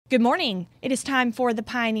Good morning. It is time for the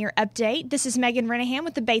Pioneer Update. This is Megan Renihan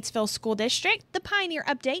with the Batesville School District. The Pioneer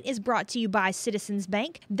Update is brought to you by Citizens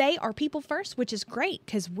Bank. They are people first, which is great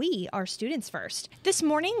because we are students first. This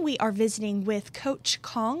morning, we are visiting with Coach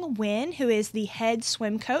Khang Nguyen, who is the head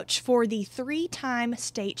swim coach for the 3-time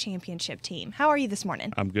state championship team. How are you this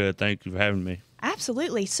morning? I'm good. Thank you for having me.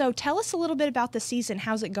 Absolutely. So tell us a little bit about the season.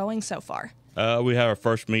 How's it going so far? We had our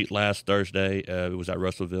first meet last Thursday. It was at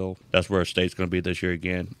Russellville. That's where our state's going to be this year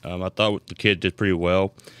again. I thought the kids did pretty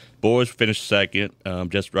well. Boys finished second,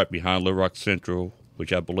 just right behind Little Rock Central,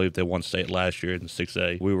 which I believe they won state last year in the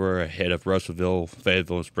 6A. We were ahead of Russellville,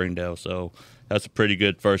 Fayetteville, and Springdale, so that's a pretty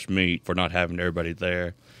good first meet for not having everybody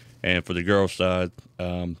there. And for the girls' side,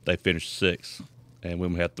 they finished sixth. And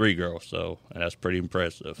we had 3 girls, so that's pretty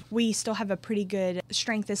impressive. We still have a pretty good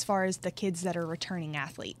strength as far as the kids that are returning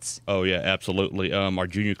athletes. Oh, yeah, absolutely. Our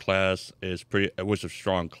junior class was a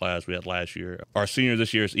strong class we had last year. Our senior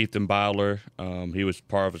this year is Ethan Byler. He was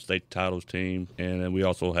part of a state titles team. And then we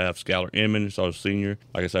also have Skylar Inman, who's our senior.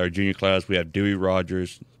 Like I said, our junior class, we have Dewey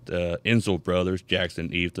Rogers, the Enzel brothers, Jackson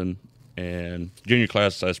and Ethan. And junior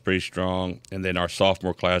class, that's pretty strong. And then our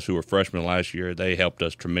sophomore class, who were freshmen last year, they helped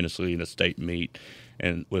us tremendously in the state meet.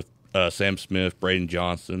 And with Sam Smith, Braden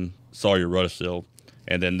Johnson, Sawyer Ruddisill.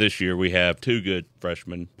 And then this year we have 2 good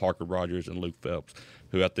freshmen, Parker Rogers and Luke Phelps,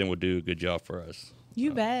 who I think will do a good job for us.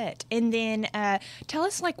 You bet. And then tell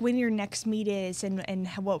us when your next meet is and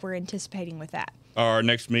what we're anticipating with that. Our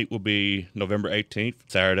next meet will be November 18th.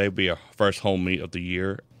 Saturday will be our first home meet of the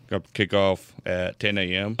year. Going to kick off at 10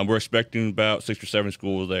 a.m. We're expecting about 6 or 7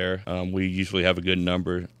 schools there. We usually have a good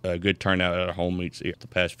number, a good turnout at our home meets the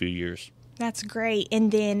past few years. That's great.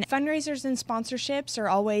 And then fundraisers and sponsorships are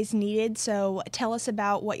always needed. So tell us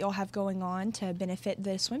about what you'll have going on to benefit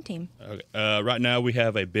the swim team. Okay. Right now we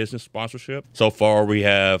have a business sponsorship. So far we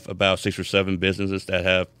have about 6 or 7 businesses that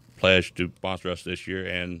have pledged to sponsor us this year,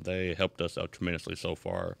 and they helped us out tremendously so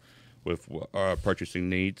far with our purchasing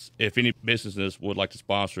needs. If any businesses would like to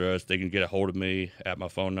sponsor us, they can get a hold of me at my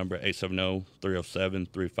phone number,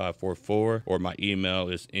 870-307-3544, or my email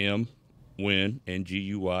is mnguyen,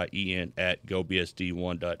 Nguyen, at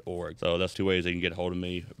gobsd1.org. So that's 2 ways they can get a hold of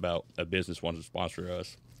me about a business wanting to sponsor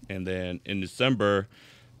us. And then in December,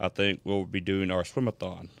 I think we'll be doing our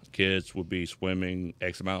swimathon. Kids will be swimming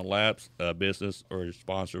X amount of laps. A business or a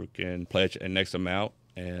sponsor can pledge an X amount.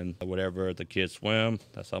 And whatever the kids swim,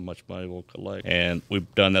 that's how much money we'll collect. And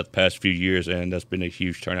we've done that the past few years, and that's been a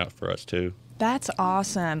huge turnout for us, too. That's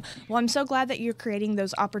awesome. Well, I'm so glad that you're creating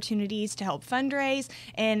those opportunities to help fundraise.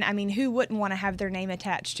 And, I mean, who wouldn't want to have their name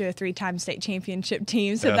attached to a 3-time state championship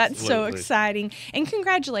team? So Absolutely. That's so exciting. And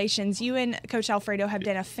congratulations. You and Coach Alfredo have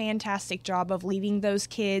done a fantastic job of leading those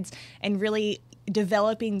kids and really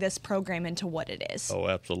developing this program into what it is. Oh,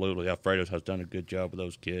 absolutely. Alfredo has done a good job with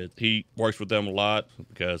those kids. He works with them a lot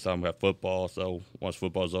because I'm at football, so once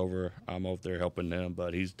football's over, I'm over there helping them.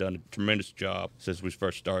 But he's done a tremendous job since we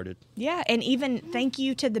first started. Yeah, and even thank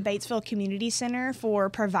you to the Batesville Community Center for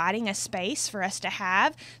providing a space for us to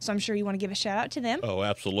have. So I'm sure you want to give a shout out to them. Oh,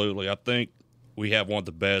 absolutely. I think we have one of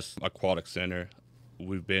the best aquatic center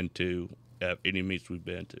we've been to at any meets we've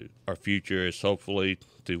been to. Our future is hopefully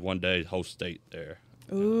to one day host state there.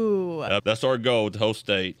 Ooh. That's our goal, to host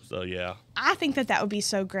state. So, yeah. I think that would be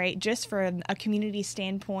so great just for a community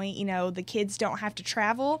standpoint. You know, the kids don't have to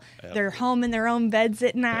travel. Absolutely. They're home in their own beds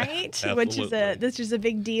at night, which is a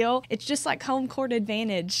big deal. It's just like home court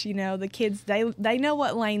advantage. You know, the kids, they know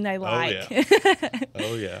what lane they like. Oh, yeah.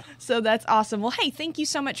 Oh, yeah. So that's awesome. Well, hey, thank you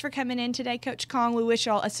so much for coming in today, Coach Khang. We wish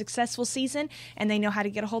you all a successful season, and they know how to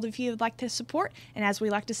get a hold of you if you'd like to support. And as we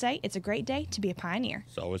like to say, it's a great day to be a pioneer.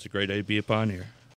 It's always a great day to be a pioneer.